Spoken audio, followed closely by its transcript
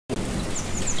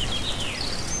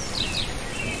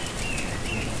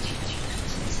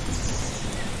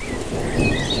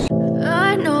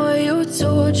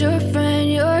told your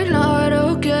friend you're not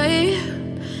okay,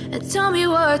 and tell me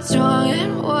what's wrong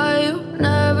and why you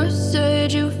never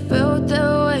said you felt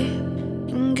that way.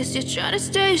 And guess you're trying to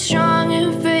stay strong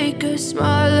and fake a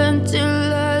smile until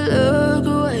I look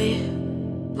away.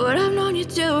 But I've known you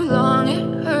too long,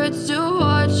 it hurts to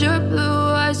watch your blue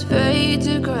eyes fade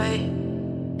to gray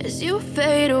as you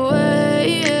fade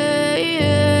away,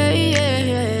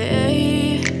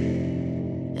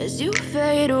 as you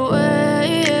fade away.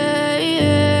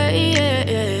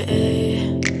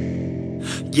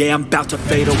 Yeah, I'm about to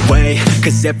fade away,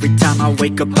 cause every time I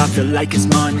wake up I feel like it's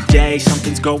Monday.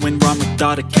 Something's going wrong with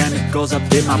all the chemicals up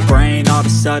in my brain. All of a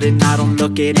sudden I don't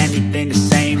look at anything the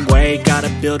same way. Got a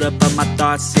buildup of my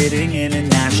thoughts sitting in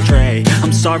an ashtray.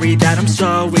 I'm sorry that I'm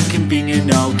so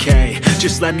inconvenient, okay.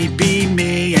 Just let me be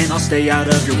me and I'll stay out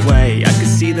of your way. I can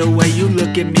see the way you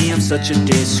look at me, I'm such a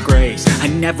disgrace. I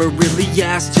never really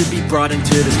asked to be brought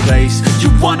into this place. You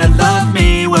wanna love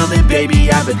me? Well then baby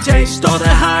have a taste. All the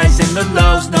highs and the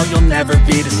lows, no you'll never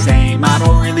be the same. I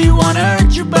don't really wanna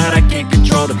hurt you but I can't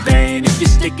control the pain. If you're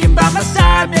sticking by my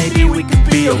side maybe we could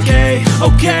be okay.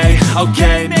 Okay,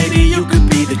 maybe you could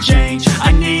be the change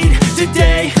I need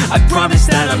today. I promise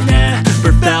that I've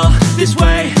never felt this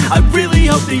way. I really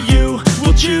hope that you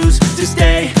will choose to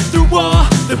stay through all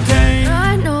the pain.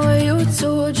 I know you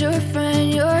told your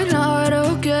friend you're not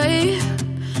okay,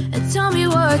 and tell me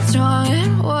what's wrong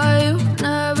and why you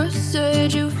never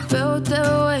said you felt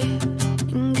that way.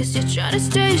 And guess you're trying to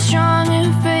stay strong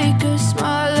and fake a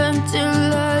smile until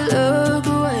I look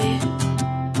away.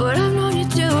 But I've known you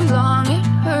too long, it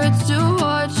hurts to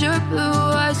watch your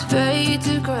blue eyes fade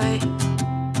to gray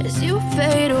as you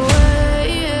fade away,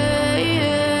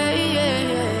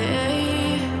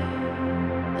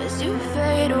 as you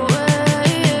fade away,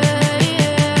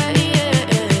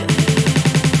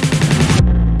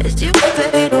 as you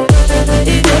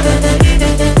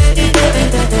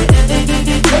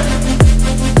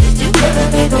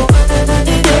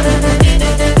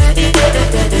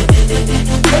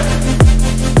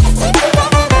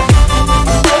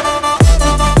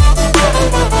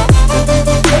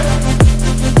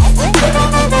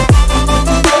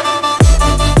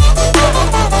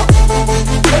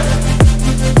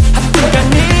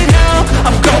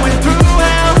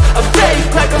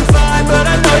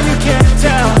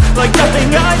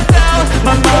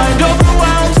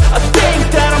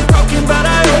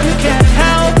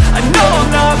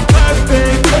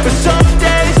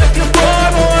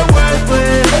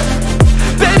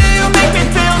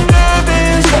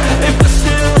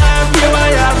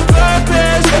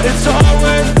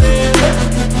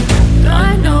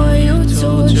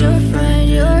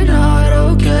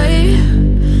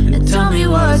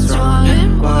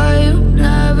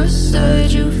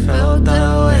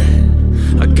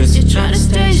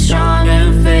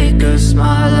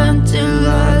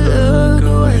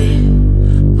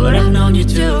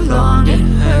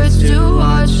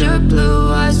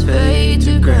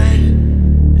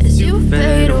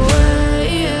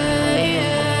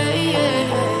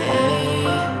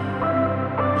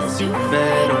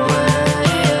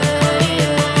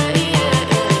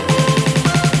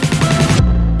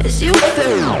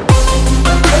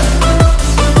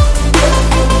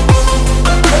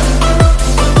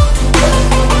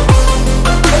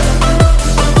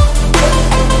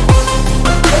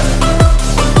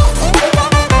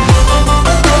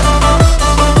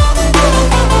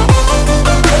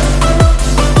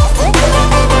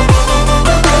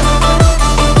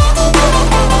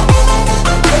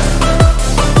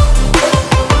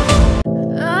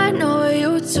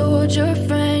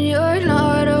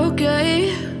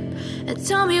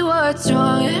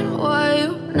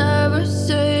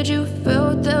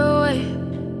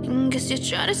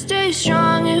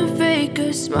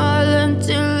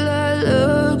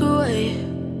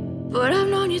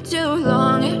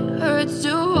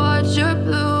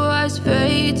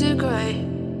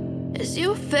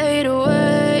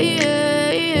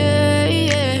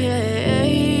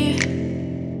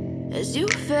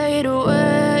fade away.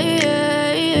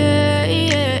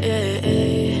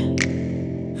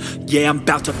 Yeah, I'm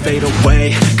about to fade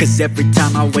away, cause every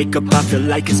time I wake up I feel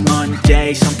like it's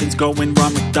Monday. Something's going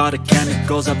wrong with all the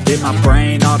chemicals up in my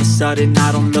brain. All of a sudden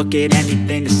I don't look at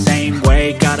anything the same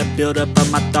way. Got a buildup of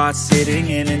my thoughts sitting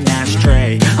in an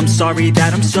ashtray. I'm sorry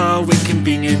that I'm so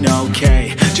inconvenient,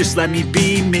 okay. Just let me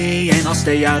be me and I'll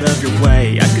stay out of your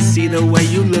way. I can see the way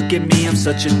you look at me, I'm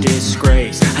such a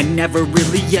disgrace. I never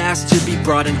really asked to be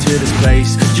brought into this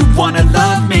place. You wanna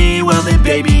love me? Well then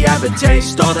baby have a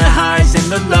taste. All the highs and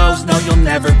the lows, no you'll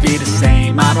never be the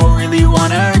same. I don't really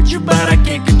wanna hurt you but I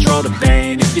can't control the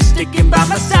pain. If you're sticking by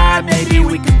my side maybe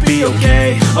we could be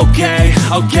okay.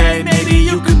 okay, maybe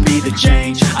you could be the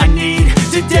change I need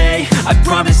today. I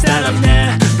promise that I've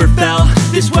never felt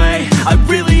this way. I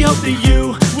really hope that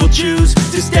you will choose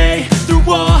to stay through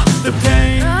all the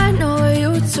pain. I know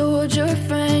you told your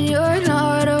friend you're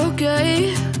not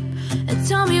okay, and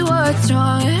tell me what's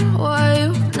wrong and why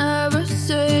you never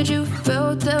said you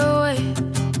felt that way.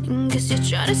 Guess you're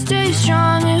trying to stay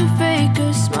strong and fake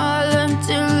a smile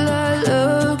until I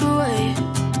look away.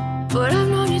 But I've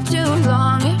known you too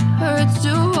long, it hurts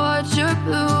to watch your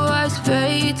blue eyes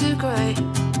fade to gray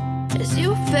as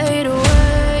you fade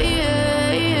away,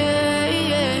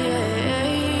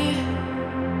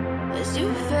 as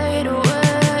you fade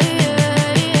away,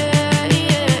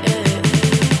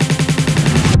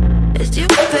 as you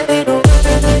fade away.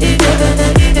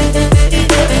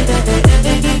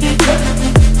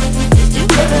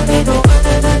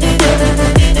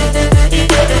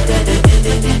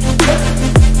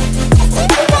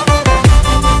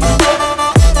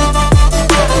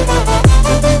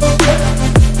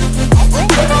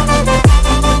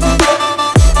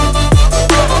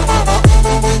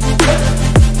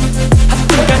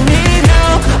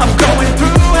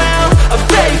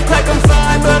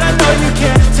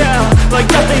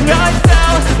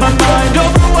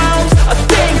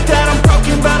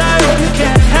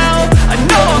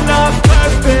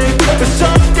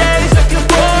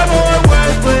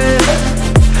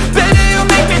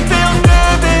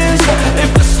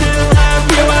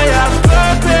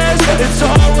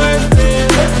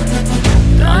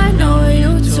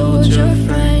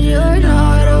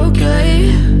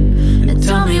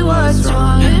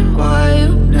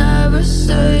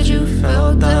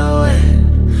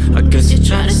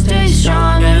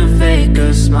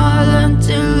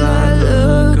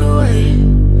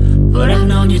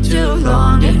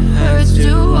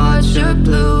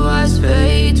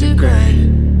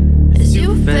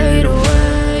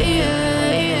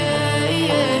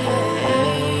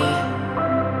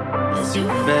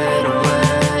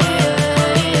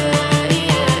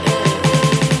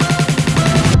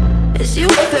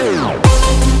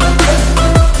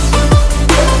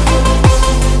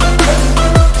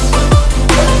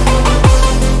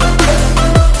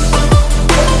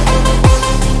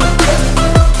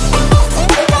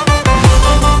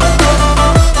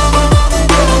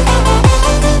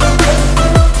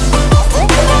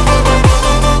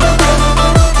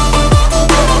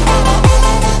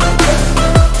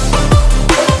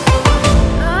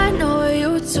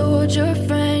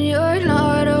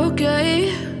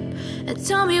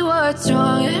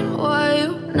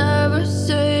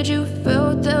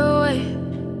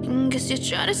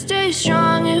 Try to stay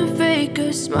strong and fake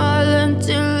a smile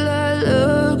until I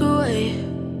look away.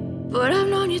 But I've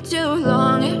known you too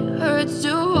long, it hurts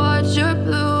to watch your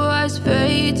blue eyes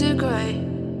fade to gray.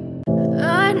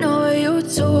 I know you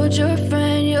told your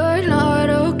friend you're not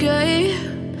okay,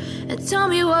 and tell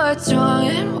me what's wrong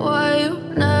and why you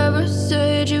never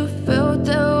said you felt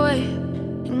that way.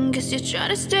 Guess you're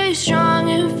trying to stay strong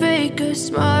and fake a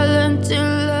smile until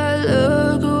I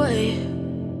look away.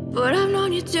 But I've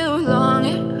known you too long,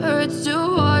 it hurts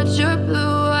to watch your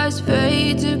blue eyes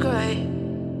fade to gray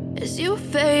as you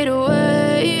fade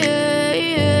away,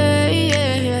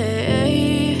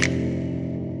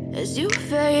 as you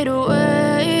fade away.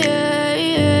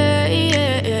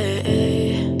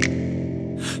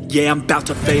 Yeah, I'm about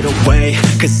to fade away,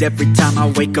 cause every time I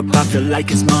wake up I feel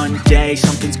like it's Monday.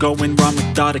 Something's going wrong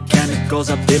with all the chemicals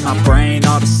up in my brain.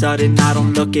 All of a sudden I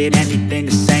don't look at anything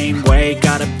the same way.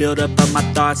 Got a buildup of my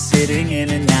thoughts sitting in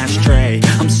an ashtray.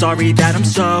 I'm sorry that I'm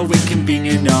so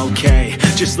inconvenient, okay.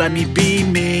 Just let me be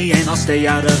me and I'll stay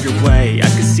out of your way. I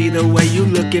can see the way you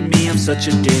look at me, I'm such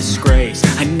a disgrace.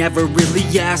 I never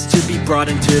really asked to be brought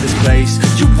into this place.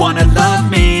 You wanna love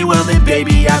me? Well then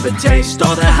baby I have a taste.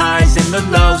 All the highs and the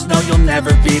lows, no you'll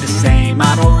never be the same.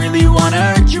 I don't really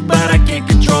wanna hurt you but I can't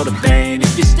control the pain.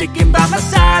 If you're sticking by my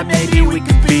side maybe we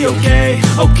could be okay.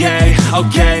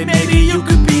 Okay, maybe you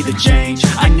could be the change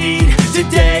I need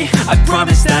today. I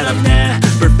promise that I've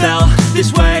never felt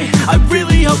this way. I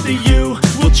really hope that you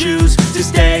will choose to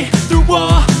stay